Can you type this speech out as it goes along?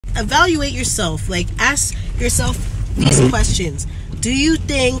evaluate yourself. Like, ask yourself these questions. Do you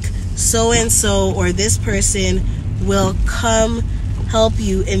think so and so or this person will come help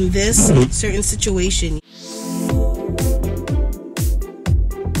you in this certain situation?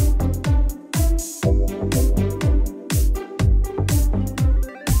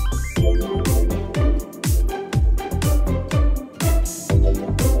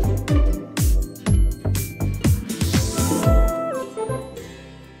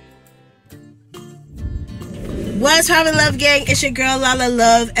 What's poppin', Love Gang? It's your girl Lala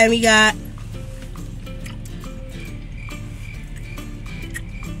Love, and we got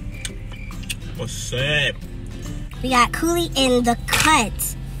what's up? We got Cooley in the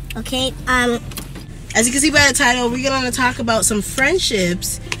cut. Okay. As you can see by the title, we're gonna talk about some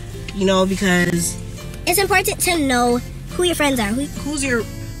friendships. You know, because it's important to know who your friends are. Who's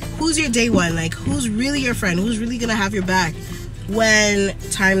your day one? Like, who's really your friend? Who's really gonna have your back when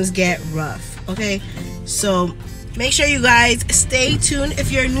times get rough? Okay, so make sure you guys stay tuned.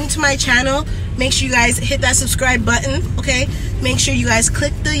 If you're new to my channel, make sure you guys hit that subscribe button, okay? Make sure you guys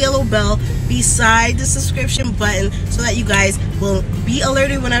click the yellow bell beside the subscription button so that you guys will be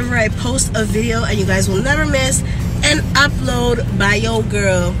alerted whenever I post a video, and you guys will never miss an upload by your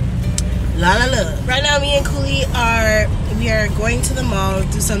girl Lala Love. Right now, me and Cooley we are going to the mall,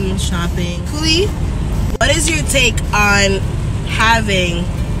 do some shopping. Cooley, what is your take on having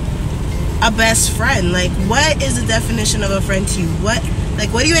a best friend? Like, what is the definition of a friend to you? What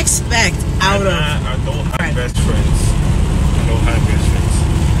do you expect out of? I don't have best friends. I don't have best friends.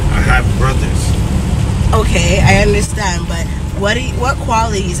 I have brothers. Okay, I understand, but what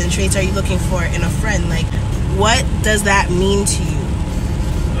qualities and traits are you looking for in a friend? Like, what does that mean to you?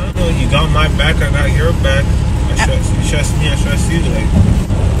 I don't know. You got my back, I got your back. You trust me, I trust you.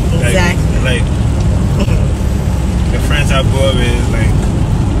 Exactly. Like the friends I grew up with, like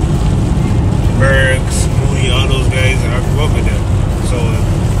Bergs, Moody, all those guys, I grew up with them. So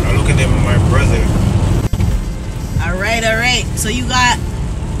I look at them as my brother. Alright. So you got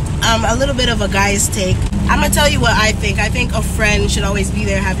a little bit of a guy's take. I'm gonna tell you what I think. I think a friend should always be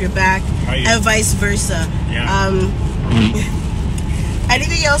there, have your back, and vice versa. Yeah.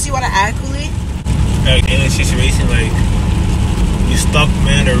 Anything else you wanna add, Cooley? Like, in a situation, like, you stuck,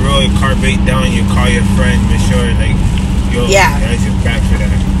 man, the road, your car break down, you call your friend, make sure, like, has your back for that.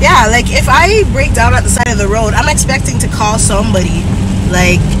 Yeah, like, if I break down at the side of the road, I'm expecting to call somebody,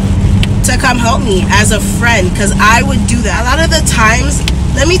 like, to come help me as a friend, because I would do that. A lot of the times,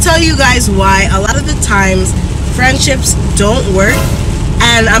 let me tell you guys why, a lot of the times, friendships don't work,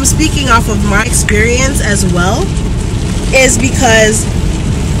 and I'm speaking off of my experience as well, is because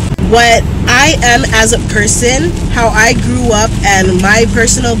what I am as a person, how I grew up, and my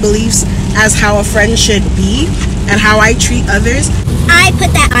personal beliefs as how a friend should be, and how I treat others, I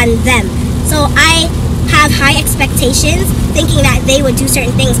put that on them. So I have high expectations, thinking that they would do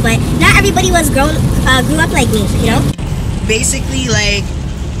certain things, but not everybody grew up like me, you know? Basically, like,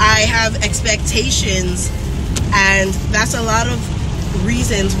 I have expectations, and that's a lot of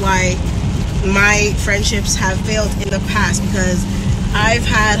reasons why my friendships have failed in the past, because I've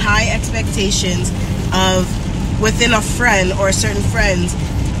had high expectations within a friend or certain friends,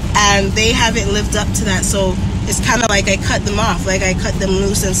 and they haven't lived up to that. So it's kind of like I cut them off, like I cut them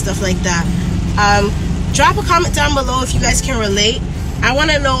loose and stuff like that. Drop a comment down below if you guys can relate. I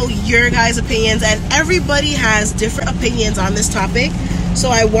want to know your guys' opinions, and everybody has different opinions on this topic, so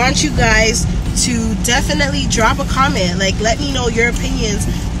I want you guys to definitely drop a comment. Like, let me know your opinions.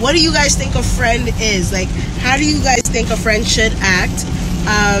 What do you guys think a friend is? Like, how do you guys think a friend should act?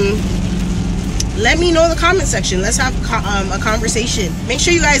 Let me know in the comment section. Let's have a conversation. Make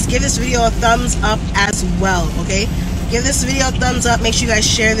sure you guys give this video a thumbs up as well, okay? Give this video a thumbs up. Make sure you guys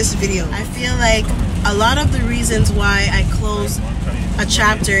share this video. I feel like a lot of the reasons why I closed a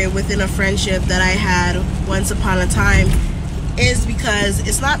chapter within a friendship that I had once upon a time is because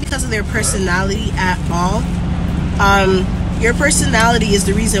it's not because of their personality at all. Your personality is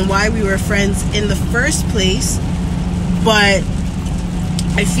the reason why we were friends in the first place, but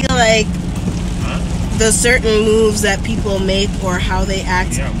I feel like the certain moves that people make or how they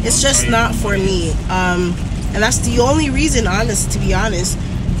act, it's just not for me. And that's the only reason, to be honest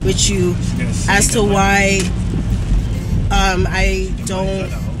with you, as to why I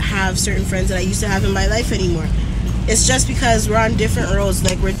don't have certain friends that I used to have in my life anymore. It's just because we're on different roads,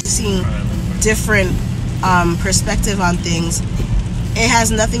 like we're seeing different perspective on things. It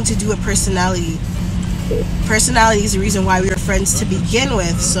has nothing to do with personality. Personality is the reason why we were friends to begin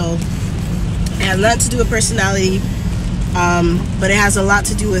with, so it has nothing to do with personality, but it has a lot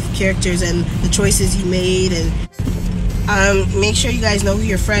to do with characters and the choices you made and Make sure you guys know who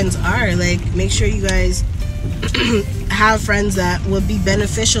your friends are. Like, make sure you guys have friends that will be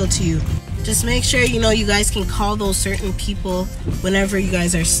beneficial to you. Just make sure you guys can call those certain people whenever you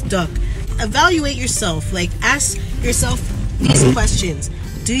guys are stuck. Evaluate yourself. Like, ask yourself these questions.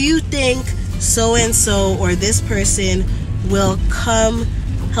 Do you think so and so or this person will come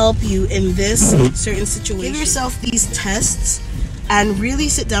help you in this certain situation? Give yourself these tests and really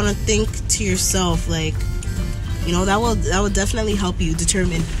sit down and think to yourself, like, that will definitely help you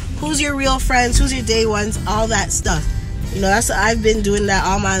determine who's your real friends, who's your day ones, all that stuff. I've been doing that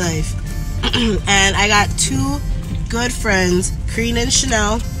all my life. And I got 2 good friends, Karina and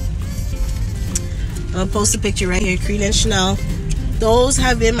Chanel. I'll post a picture right here, Karina and Chanel. Those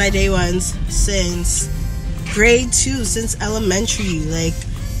have been my day ones since grade 2, since elementary. Like,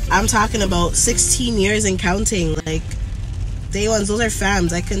 I'm talking about 16 years and counting. Like, day ones, those are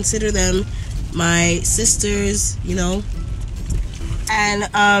fams. I consider them my sisters,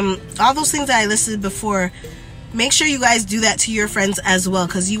 and all those things that I listed before. Make sure you guys do that to your friends as well,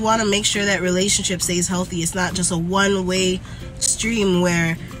 because you want to make sure that relationship stays healthy. It's not just a one-way stream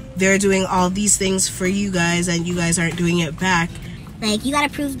where they're doing all these things for you guys and you guys aren't doing it back. Like, you gotta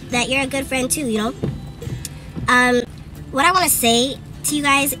prove that you're a good friend too, What I want to say to you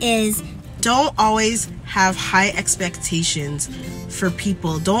guys is, don't always have high expectations for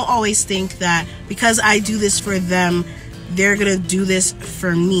people. Don't always think that because I do this for them, they're gonna do this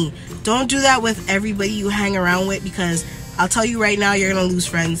for me. Don't do that with everybody you hang around with, because I'll tell you right now, you're gonna lose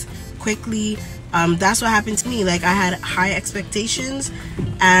friends quickly. That's what happened to me. Like, I had high expectations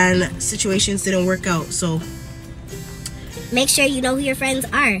and situations didn't work out. So make sure you know who your friends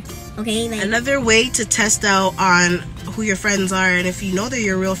are, okay? Like, another way to test out on who your friends are, and if you know they're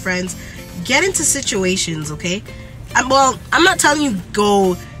your real friends, get into situations, okay? I'm not telling you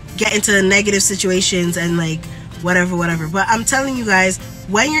go get into negative situations and like whatever, but I'm telling you guys,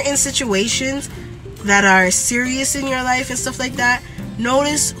 when you're in situations that are serious in your life and stuff like that,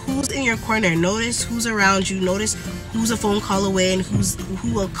 notice who's in your corner, notice who's around you, notice who's a phone call away and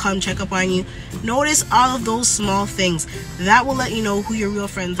who will come check up on you. Notice all of those small things. That will let you know who your real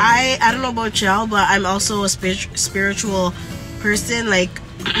friends are. I don't know about y'all, but I'm also a spiritual person. Like,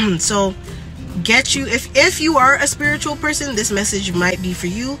 so get you, if you are a spiritual person, this message might be for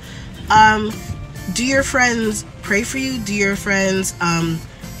you. Do your friends pray for you? Do your friends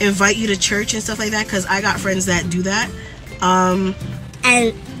invite you to church and stuff like that? Because I got friends that do that.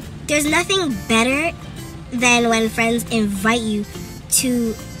 And there's nothing better than when friends invite you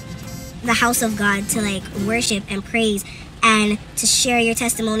to the house of God to like worship and praise and to share your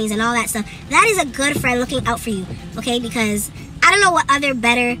testimonies and all that stuff. That is a good friend looking out for you, okay? Because I don't know what other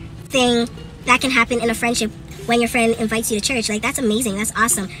better thing that can happen in a friendship when your friend invites you to church. Like, that's amazing. That's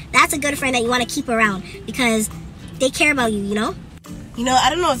awesome. That's a good friend that you want to keep around because they care about you, I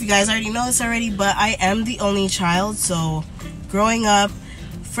don't know if you guys already know this already, but I am the only child. So growing up,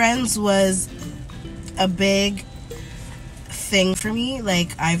 friends was a big thing for me.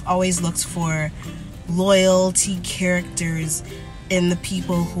 Like, I've always looked for loyalty characters in the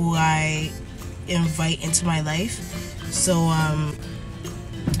people who I invite into my life. So I'm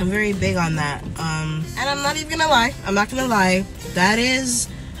very big on that. And I'm not even gonna lie. I'm not gonna lie. That is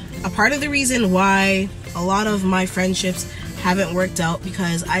a part of the reason why a lot of my friendships haven't worked out,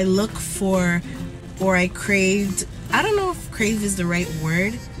 because I look for, or I craved, I don't know if crave is the right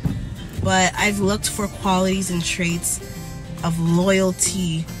word, but I've looked for qualities and traits of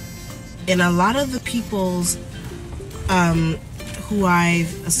loyalty in a lot of the people's who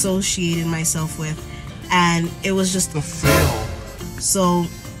I've associated myself with, and it was just a fail. So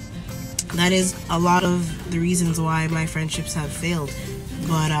that is a lot of the reasons why my friendships have failed.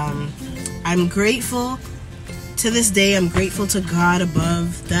 But I'm grateful to this day. I'm grateful to God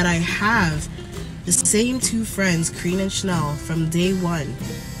above that I have the same 2 friends, Karina and Chanel, from day one.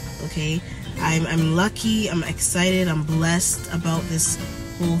 Okay, I'm lucky, I'm excited, I'm blessed about this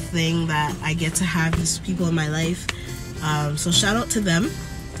whole thing that I get to have these people in my life. So shout out to them.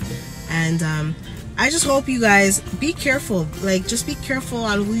 And I just hope you guys be careful. Like, just be careful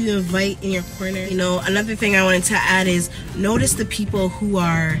on who you invite in your corner. Another thing I wanted to add is notice the people who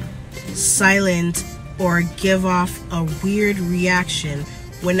are silent or give off a weird reaction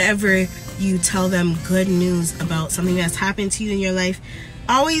whenever you tell them good news about something that's happened to you in your life.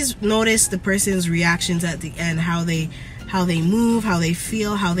 Always notice the person's reactions at the end, how they move, how they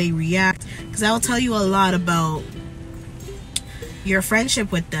feel, how they react, because that will tell you a lot about your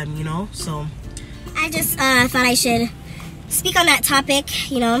friendship with them, So I just thought I should speak on that topic,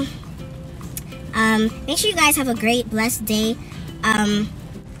 Make sure you guys have a great, blessed day.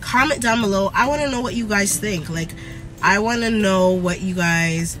 Comment down below. I want to know what you guys think. Like, I want to know how you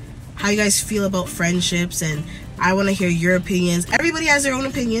guys feel about friendships, and I want to hear your opinions. Everybody has their own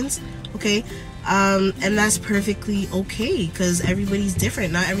opinions, okay? And that's perfectly okay, because everybody's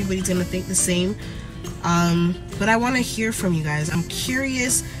different. Not everybody's gonna think the same. But I want to hear from you guys. I'm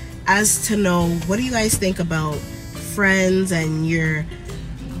curious as to know, what do you guys think about Friends and your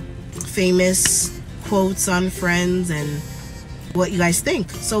famous quotes on Friends and what you guys think.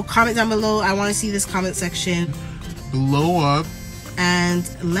 So comment down below. I want to see this comment section blow up, and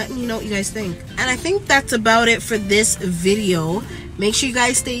let me know what you guys think. And I think that's about it for this video. Make sure you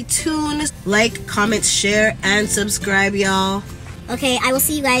guys stay tuned, like, comment, share, and subscribe, y'all. Okay, I will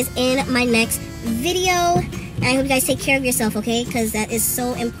see you guys in my next video, and I hope you guys take care of yourself, okay? Because that is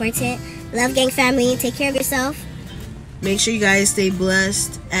so important. Love gang family, take care of yourself. Make sure you guys stay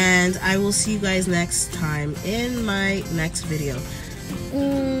blessed, and I will see you guys next time in my next video.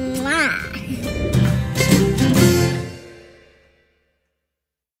 Mwah.